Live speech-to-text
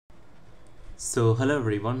So hello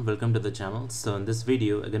everyone, welcome to the channel. So in this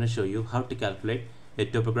video I'm going to show you how to calculate a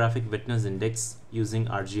topographic wetness index using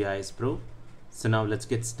ArcGIS Pro. So now let's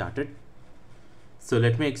get started. So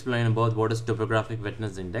let me explain about what is topographic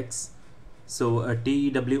wetness index. So a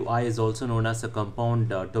TWI is also known as a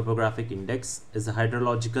compound topographic index, is a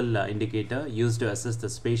hydrological indicator used to assess the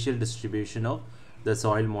spatial distribution of the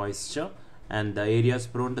soil moisture and the areas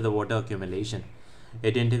prone to the water accumulation.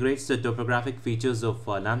 It integrates the topographic features of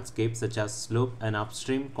landscapes such as slope and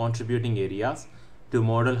upstream contributing areas to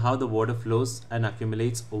model how the water flows and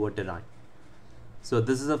accumulates over terrain. So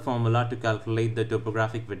this is a formula to calculate the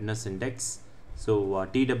topographic wetness index. So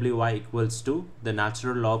TWI equals to the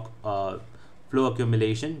natural log flow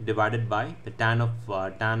accumulation divided by the tan of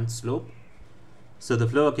tan slope. So the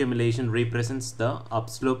flow accumulation represents the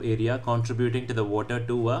upslope area contributing to the water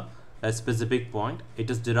to a specific point. It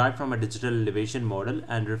is derived from a digital elevation model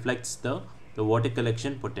and reflects the water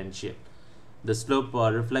collection potential. The slope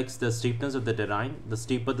reflects the steepness of the terrain. The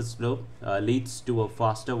steeper the slope leads to a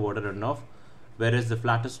faster water runoff, whereas the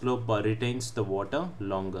flatter slope retains the water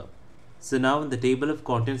longer. So now in the table of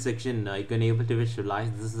contents section, you can able to visualize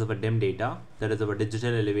this is our DEM data, that is our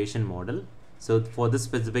digital elevation model. So for this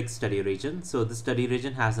specific study region, so this study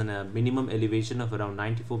region has a minimum elevation of around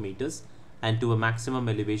 94 meters and to a maximum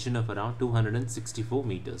elevation of around 264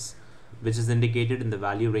 meters, which is indicated in the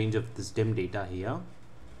value range of this DEM data here.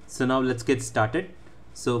 So now let's get started.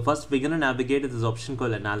 So first we're going to navigate to this option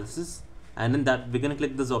called analysis, and in that we're going to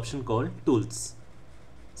click this option called tools.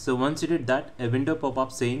 So once you did that, a window pop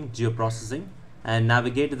up saying geoprocessing, and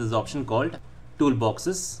navigate to this option called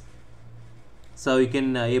toolboxes. So you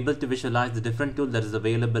can able to visualize the different tool that is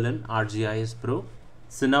available in ArcGIS Pro.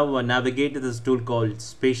 So now navigate to this tool called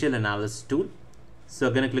Spatial Analysis tool. So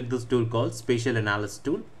I'm going to click this tool called Spatial Analysis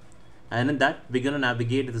tool, and in that we're going to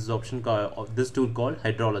navigate to this option called this tool called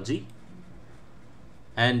Hydrology,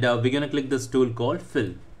 and we're going to click this tool called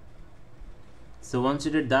Fill. So once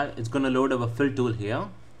you did that, it's going to load our Fill tool here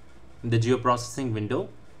in the geoprocessing window.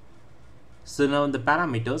 So now in the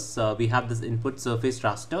parameters, we have this input surface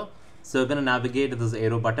raster. So I'm going to navigate to this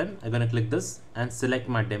arrow button. I'm going to click this and select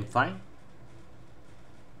my DEM file.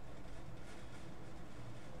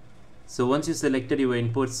 So once you selected your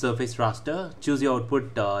input surface raster, choose your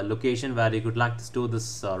output location where you could like to store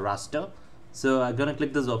this raster. So I'm going to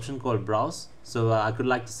click this option called browse. So I could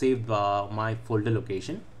like to save my folder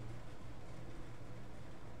location.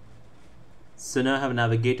 So now I have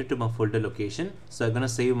navigated to my folder location. So I'm going to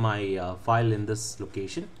save my file in this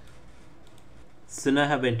location. So now I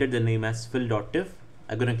have entered the name as fill.tif.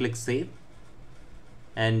 I'm going to click save.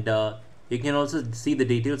 And you can also see the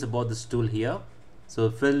details about this tool here. So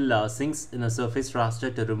fill sinks in a surface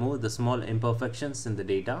raster to remove the small imperfections in the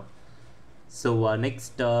data. So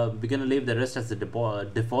next we're going to leave the rest as the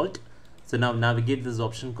default. So now navigate this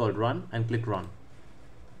option called run and click run.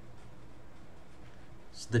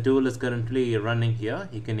 So the tool is currently running here.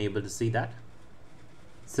 You can able to see that.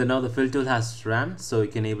 So now the fill tool has ran, so you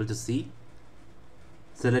can able to see.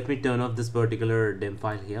 So let me turn off this particular DEM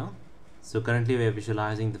file here. So currently we are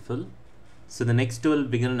visualizing the fill. So the next tool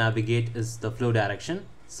we're going to navigate is the flow direction.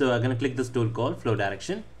 So I'm going to click this tool called flow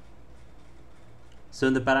direction. So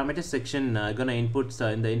in the parameters section, I'm going to input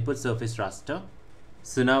in the input surface raster.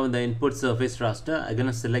 So now in the input surface raster, I'm going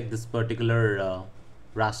to select this particular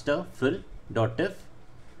raster fill.tif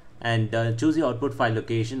and choose your output file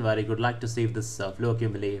location where you would like to save this flow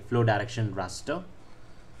direction raster.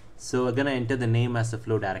 So I'm going to enter the name as a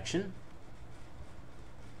flow direction.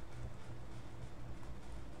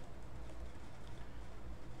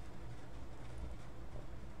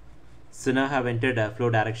 So now I have entered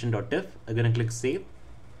flow direction.tif. I'm going to click save,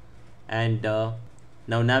 and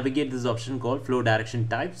now navigate this option called flow direction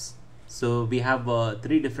types. So we have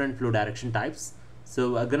 3 different flow direction types.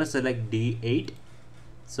 So I'm going to select D8.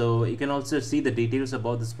 So you can also see the details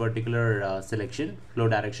about this particular selection flow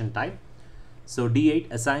direction type. So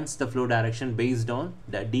D8 assigns the flow direction based on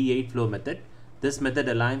the D8 flow method. This method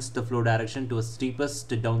aligns the flow direction to a steepest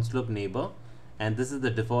downslope neighbor, and this is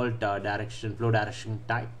the default flow direction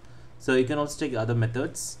type. So you can also take other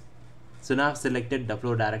methods. So now I've selected the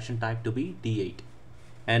flow direction type to be D8,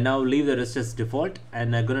 and now leave the rest as default,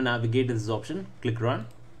 and I'm going to navigate to this option, click run.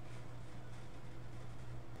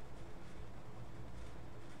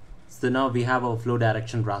 So now we have our flow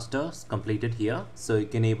direction raster completed here, so you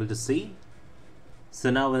can able to see. So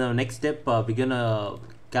now in our next step, we're going to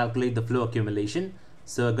calculate the flow accumulation.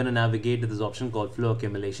 So I'm going to navigate to this option called flow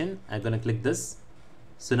accumulation. I'm going to click this.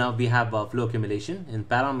 So now we have flow accumulation in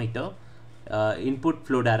parameter input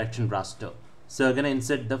flow direction raster. So I'm going to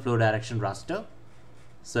insert the flow direction raster.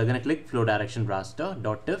 So I'm going to click flow direction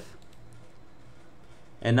raster.tif,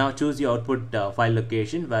 And now choose your output file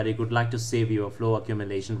location where you would like to save your flow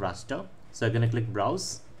accumulation raster. So I'm going to click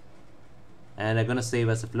browse, and I'm going to save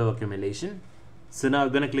as a flow accumulation. So now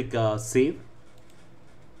I'm going to click save,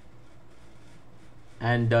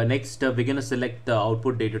 and next we're going to select the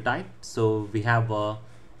output data type. So we have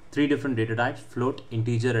 3 different data types: float,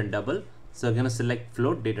 integer, and double. So I'm going to select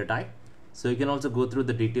float data type. So you can also go through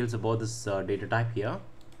the details about this data type here.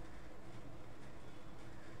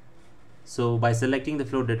 So by selecting the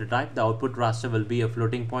float data type, the output raster will be a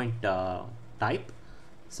floating point type.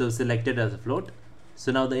 So selected as a float.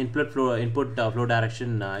 So now the input flow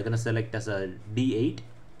direction I'm going to select as a D8,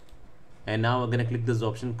 and now I'm going to click this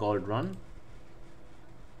option called run.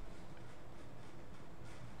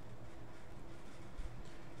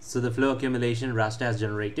 So the flow accumulation raster has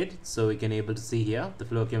generated. So we can able to see here the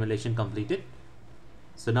flow accumulation completed.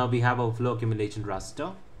 So now we have our flow accumulation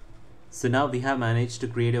raster. So now we have managed to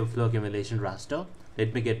create a flow accumulation raster.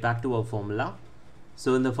 Let me get back to our formula.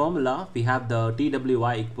 So in the formula, we have the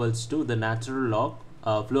TWI equals to the natural log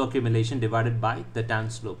flow accumulation divided by the tan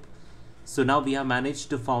slope. So now we have managed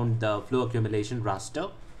to found the flow accumulation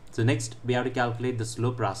raster. So next we have to calculate the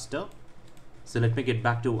slope raster. So let me get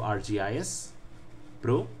back to ArcGIS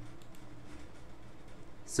Pro.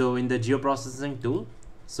 So in the geoprocessing tool,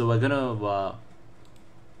 so we're gonna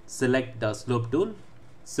select the slope tool.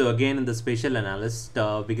 So again in the spatial analyst,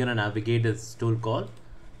 we're gonna navigate this tool called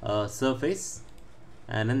surface,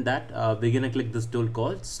 and in that we're gonna click this tool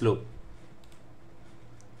called slope.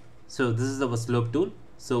 So this is our slope tool.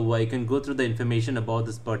 So I can go through the information about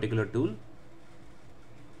this particular tool.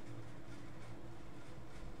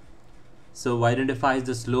 So identifies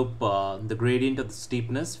the slope, the gradient of the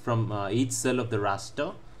steepness from each cell of the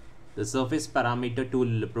raster. The surface parameter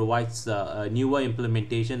tool provides a newer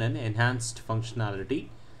implementation and enhanced functionality.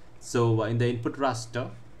 So in the input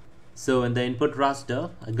raster,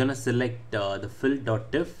 I'm gonna select the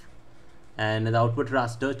fill.tif, and in the output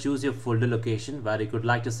raster, choose your folder location where you could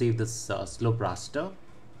like to save this slope raster.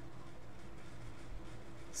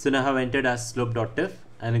 So now I have entered as slope.tif,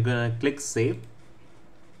 and I'm gonna click save,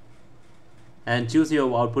 and choose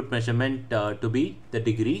your output measurement to be the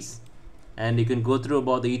degrees. And you can go through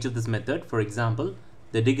about each of this method. For example,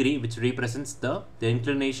 the degree, which represents the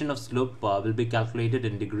inclination of slope, will be calculated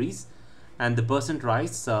in degrees, and the percent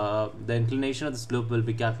rise, the inclination of the slope will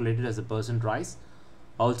be calculated as a percent rise,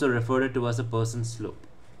 also referred to as a percent slope.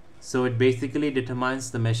 So it basically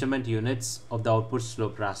determines the measurement units of the output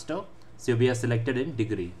slope raster. So we are selected in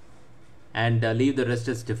degree, and leave the rest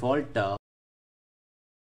as default.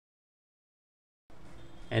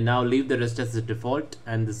 And now leave the rest as the default,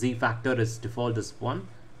 and the Z factor is default as 1,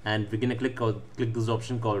 and we're gonna click this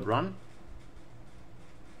option called run.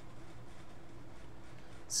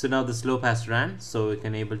 So now the slope has ran, so we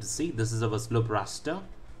can able to see this is our slope raster.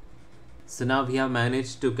 So now we have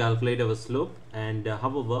managed to calculate our slope, and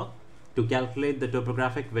however, to calculate the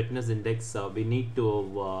topographic wetness index, we need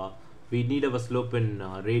our slope in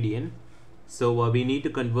radian. So we need to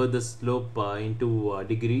convert the slope into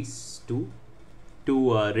degrees to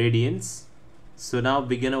radians. So now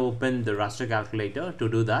we're gonna open the raster calculator. To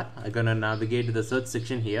do that, I'm gonna navigate to the search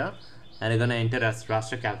section here, and I'm gonna enter as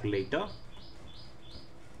raster calculator.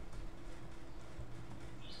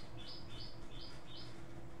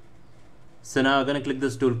 So now I'm gonna click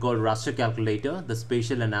this tool called raster calculator, the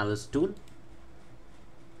spatial analysis tool.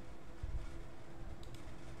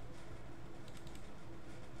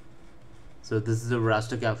 So this is a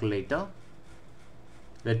raster calculator.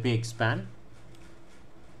 Let me expand.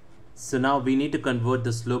 So now we need to convert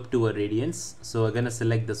the slope to a radians. So we're gonna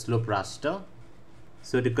select the slope raster.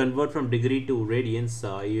 So to convert from degree to radians,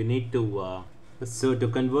 you need to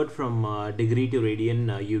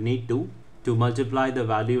you need to multiply the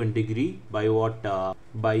value in degree by what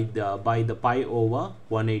by the pi over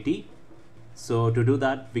 180. So to do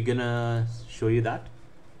that, we're gonna show you that.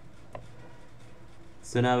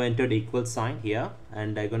 So now I've entered equal sign here,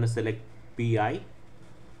 and I'm gonna select pi,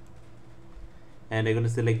 and I'm going to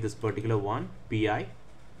select this particular one, pi,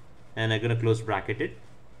 and I'm going to close bracket it,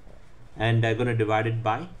 and I'm going to divide it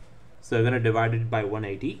by, so I'm going to divide it by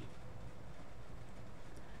 180,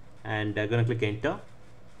 and I'm going to click enter.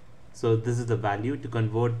 So this is the value to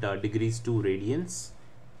convert degrees to radians.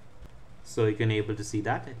 So you can able to see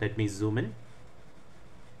that. Let me zoom in.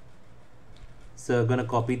 So I'm going to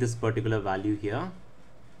copy this particular value here.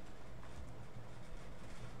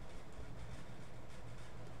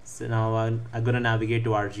 So now I'm going to navigate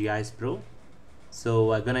to ArcGIS Pro.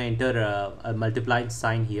 So I'm going to enter a multiplied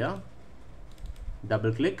sign here,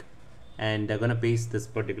 double click, and I'm going to paste this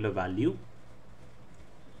particular value.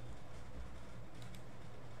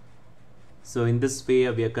 So in this way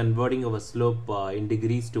we are converting our slope in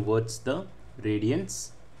degrees towards the radians.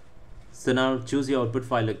 So now choose your output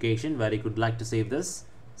file location where you could like to save this.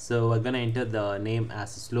 So we're going to enter the name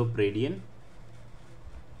as slope radian.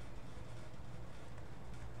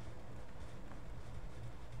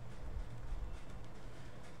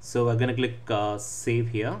 So we're going to click save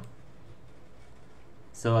here.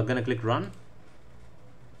 So we're going to click run.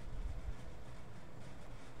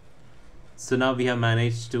 So now we have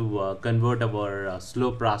managed to convert our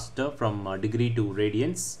slope raster from degree to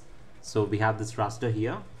radians. So we have this raster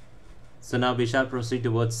here. So now we shall proceed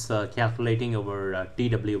towards calculating our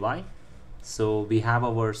TWI. So we have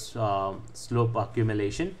our slope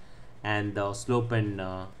accumulation and the slope and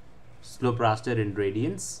slope raster in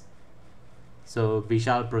radians. So we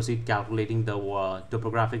shall proceed calculating the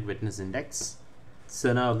topographic wetness index.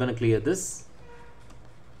 So now I'm going to clear this.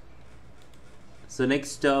 So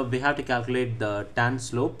next we have to calculate the tan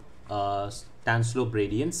slope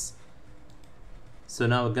radians. So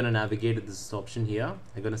now we're going to navigate to this option here.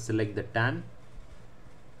 I'm going to select the tan.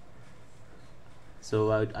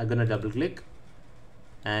 So I'm going to double click,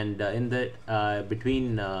 and in the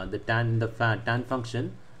between the tan tan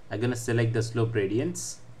function, I'm going to select the slope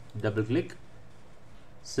radians. Double click.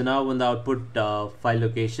 So now on the output file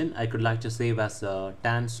location, I could like to save as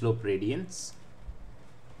tan slope radians.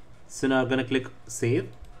 So now I'm going to click save,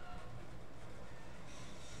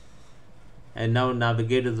 and now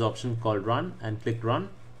navigate to the option called run and click run.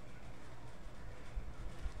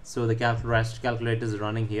 So the Raster Calculator is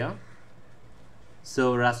running here.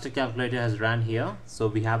 So Raster Calculator has ran here. So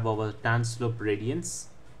we have our tan slope radians.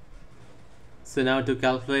 So now to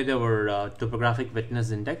calculate our topographic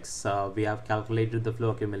wetness index, we have calculated the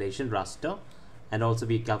flow accumulation raster, and also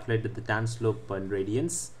we calculated the tan slope and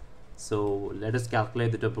radians. So let us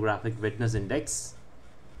calculate the topographic wetness index.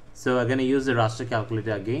 So I'm going to use the raster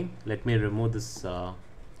calculator again. Let me remove this. So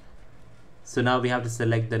now we have to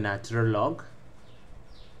select the natural log.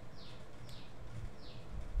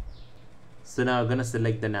 So now I'm going to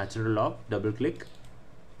select the natural log, double click,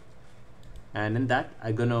 and in that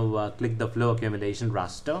I'm going to click the flow accumulation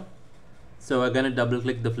raster. So we're going to double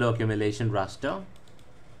click the flow accumulation raster,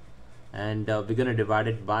 and we're going to divide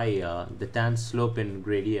it by the tan slope in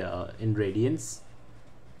radians.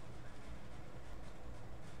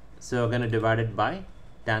 So we're going to divide it by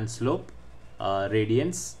tan slope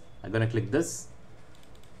radians. I'm going to click this.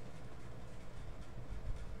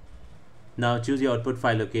 Now choose your output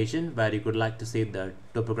file location where you could like to save the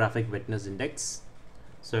topographic wetness index.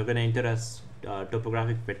 So we're going to enter as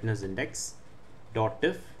topographic wetness index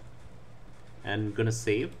 .tif, and I'm going to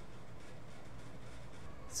save.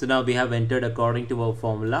 So now we have entered according to our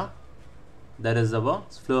formula. That is our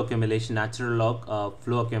flow accumulation, natural log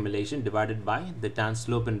flow accumulation divided by the tan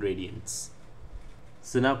slope in radians.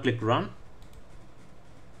 So now click run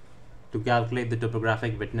to calculate the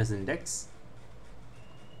topographic wetness index.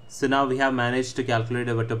 So now we have managed to calculate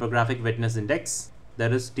our topographic wetness index,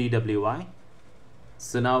 that is TWI.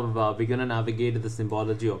 So now we're going to navigate to the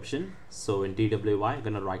symbology option. So in TWI, I'm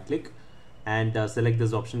going to right click and select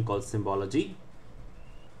this option called symbology.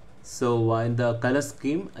 So in the color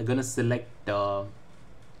scheme, I'm going to select a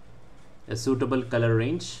suitable color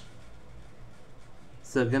range.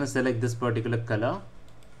 So I'm going to select this particular color.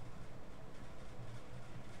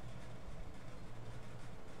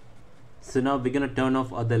 So now we're going to turn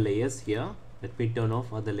off other layers here. Let me turn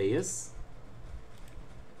off other layers.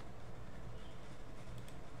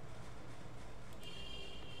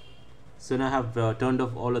 So now I have turned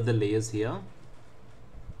off all other layers here.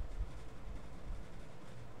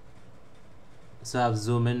 So I have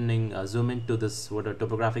zoom in to this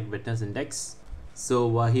topographic wetness index.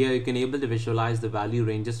 So here you can able to visualize the value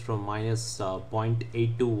ranges from minus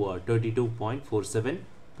 0.8 to 32.47,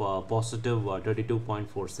 positive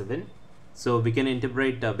 32.47. So we can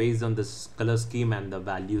interpret based on this color scheme and the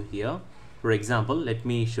value here. For example, let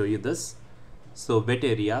me show you this. So wet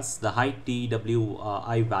areas, the high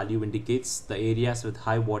TWI value indicates the areas with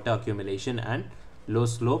high water accumulation and low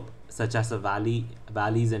slope, such as the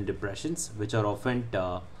valleys and depressions, which are often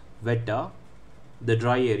wetter. The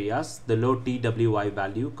dry areas, the low TWI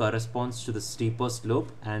value corresponds to the steeper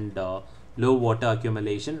slope and low water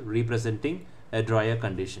accumulation, representing a drier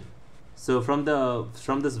condition. So from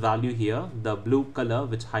this value here, the blue color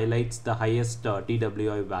which highlights the highest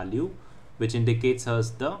TWI value, which indicates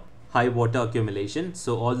us the high water accumulation.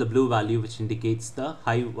 So all the blue value which indicates the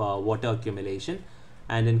high water accumulation,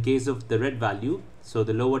 and in case of the red value, so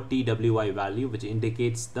the lower TWI value which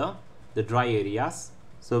indicates the dry areas,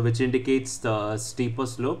 so which indicates the steeper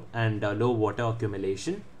slope and low water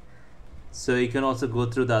accumulation. So you can also go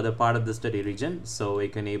through the other part of the study region. So we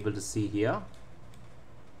can able to see here.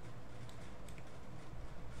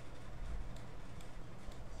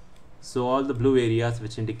 So all the blue areas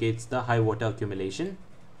which indicates the high water accumulation,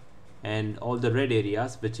 and all the red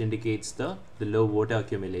areas which indicates the low water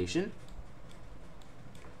accumulation.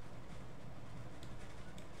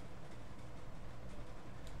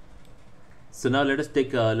 So now let us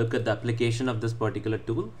take a look at the application of this particular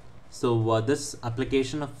tool. So this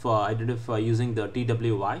application of using the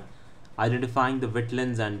TWI, identifying the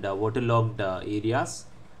wetlands and waterlogged areas,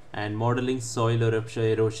 and modeling soil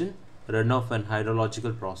erosion, runoff and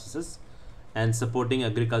hydrological processes, and supporting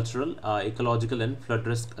agricultural, ecological and flood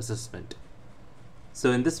risk assessment.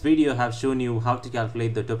 So in this video I have shown you how to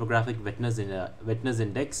calculate the topographic wetness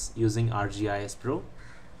index using ArcGIS Pro.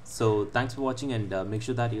 So thanks for watching, and make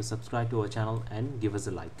sure that you subscribe to our channel and give us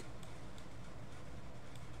a like.